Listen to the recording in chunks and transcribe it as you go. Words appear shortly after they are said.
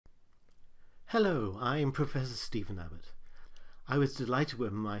Hello, I'm Professor Stephen Abbott. I was delighted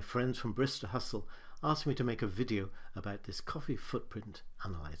when my friends from Bristol Hustle asked me to make a video about this coffee footprint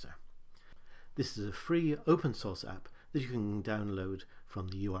analyzer. This is a free open source app that you can download from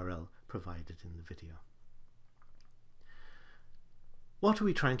the URL provided in the video. What are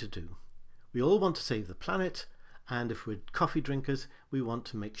we trying to do? We all want to save the planet, and if we're coffee drinkers, we want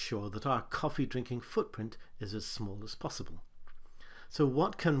to make sure that our coffee drinking footprint is as small as possible. So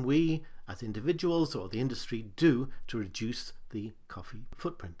what can we as individuals or the industry do to reduce the coffee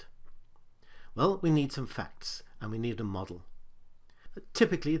footprint? Well, we need some facts and we need a model.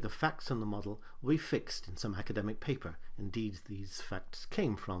 Typically the facts and the model will be fixed in some academic paper. Indeed, these facts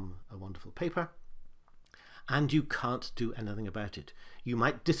came from a wonderful paper, and you can't do anything about it. You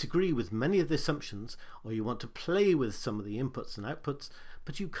might disagree with many of the assumptions, or you want to play with some of the inputs and outputs,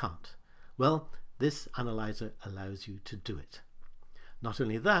 but you can't. Well, this analyzer allows you to do it. Not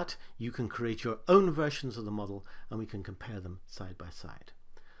only that, you can create your own versions of the model and we can compare them side by side.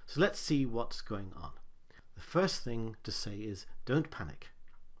 So let's see what's going on. The first thing to say is don't panic.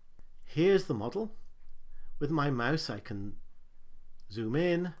 Here's the model. With my mouse I can zoom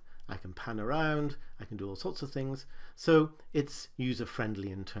in, I can pan around, I can do all sorts of things. So it's user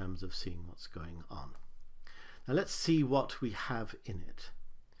friendly in terms of seeing what's going on. Now let's see what we have in it.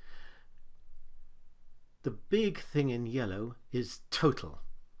 The big thing in yellow is total.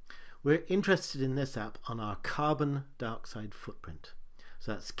 We're interested in this app on our carbon dioxide footprint.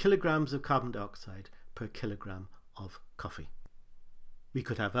 So that's kilograms of carbon dioxide per kilogram of coffee. We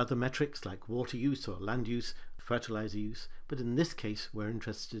could have other metrics like water use or land use, fertilizer use, but in this case we're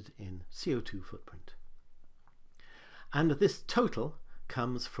interested in CO2 footprint. And this total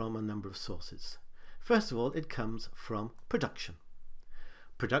comes from a number of sources. First of all, it comes from production.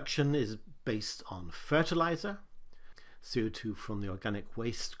 Production is based on fertilizer, CO2 from the organic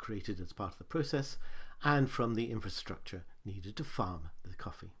waste created as part of the process, and from the infrastructure needed to farm the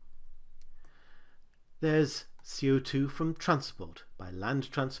coffee. There's CO2 from transport, by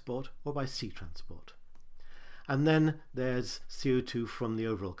land transport or by sea transport. And then there's CO2 from the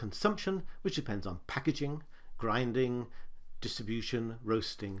overall consumption, which depends on packaging, grinding, distribution,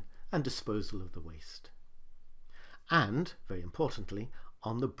 roasting, and disposal of the waste. And, very importantly,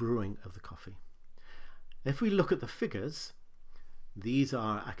 on the brewing of the coffee. If we look at the figures, these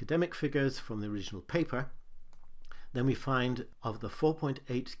are academic figures from the original paper, then we find of the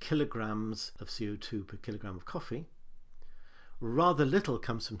 4.8 kilograms of CO2 per kilogram of coffee, rather little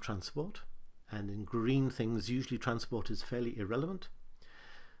comes from transport, and in green things usually transport is fairly irrelevant.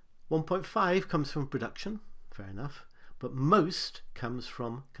 1.5 comes from production, fair enough, but most comes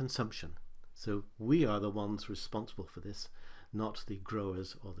from consumption. So we are the ones responsible for this, not the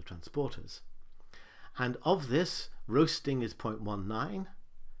growers or the transporters. And of this, roasting is 0.19,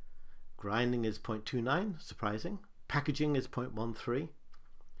 grinding is 0.29, surprising, packaging is 0.13,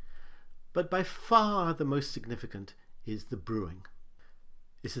 but by far the most significant is the brewing.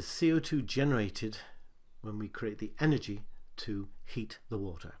 It's the CO2 generated when we create the energy to heat the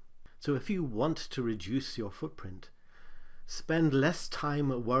water. So if you want to reduce your footprint, spend less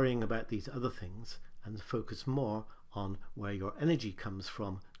time worrying about these other things and focus more on where your energy comes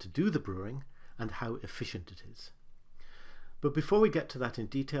from to do the brewing and how efficient it is. But before we get to that in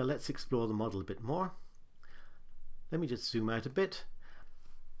detail, let's explore the model a bit more. Let me just zoom out a bit.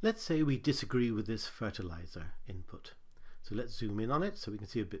 Let's say we disagree with this fertilizer input. So let's zoom in on it so we can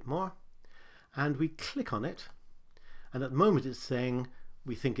see a bit more. And we click on it, and at the moment it's saying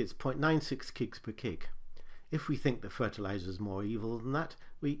we think it's 0.96 kgs per kg. If we think the fertilizer is more evil than that,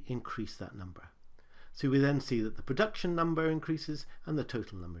 we increase that number. So we then see that the production number increases and the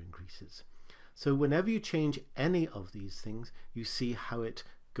total number increases. So whenever you change any of these things, you see how it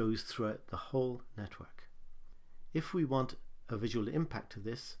goes throughout the whole network. If we want a visual impact of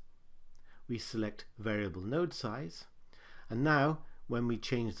this, we select variable node size, and now when we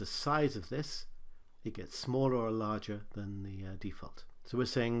change the size of this, it gets smaller or larger than the default. So we're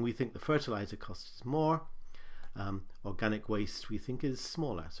saying we think the fertilizer cost is more, organic waste we think is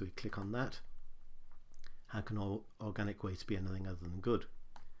smaller, so we click on that. How can organic waste be anything other than good?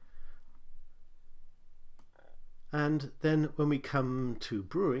 And then when we come to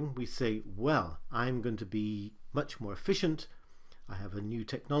brewing, we say, well, I'm going to be much more efficient. I have a new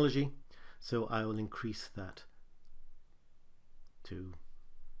technology, so I will increase that to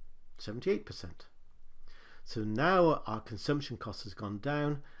 78%. So now our consumption cost has gone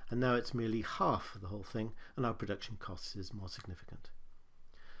down, and now it's merely half of the whole thing, and our production cost is more significant.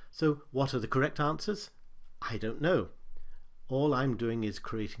 So what are the correct answers? I don't know. All I'm doing is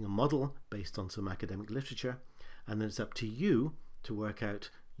creating a model based on some academic literature, and then it's up to you to work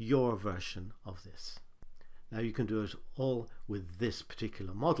out your version of this. Now you can do it all with this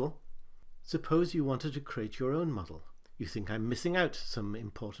particular model. Suppose you wanted to create your own model. You think I'm missing out some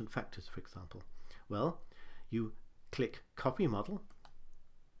important factors, for example. Well, you click Copy Model,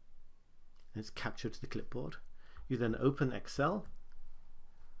 and it's captured to the clipboard. You then open Excel,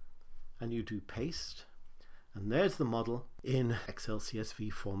 and you do Paste, and there's the model in Excel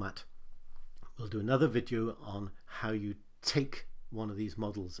CSV format. We'll do another video on how you take one of these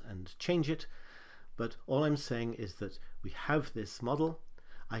models and change it, but all I'm saying is that we have this model.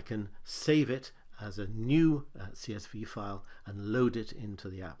 I can save it as a new CSV file and load it into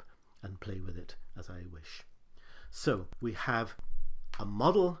the app and play with it as I wish. So we have a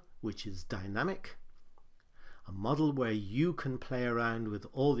model which is dynamic, a model where you can play around with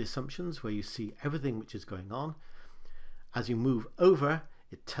all the assumptions, where you see everything which is going on. As you move over,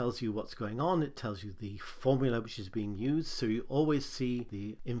 it tells you what's going on, it tells you the formula which is being used, so you always see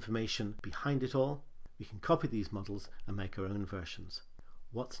the information behind it all. We can copy these models and make our own versions.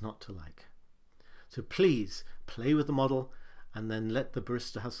 What's not to like? So please play with the model and then let the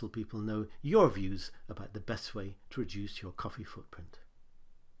Barista Hustle people know your views about the best way to reduce your coffee footprint.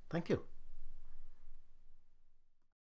 Thank you.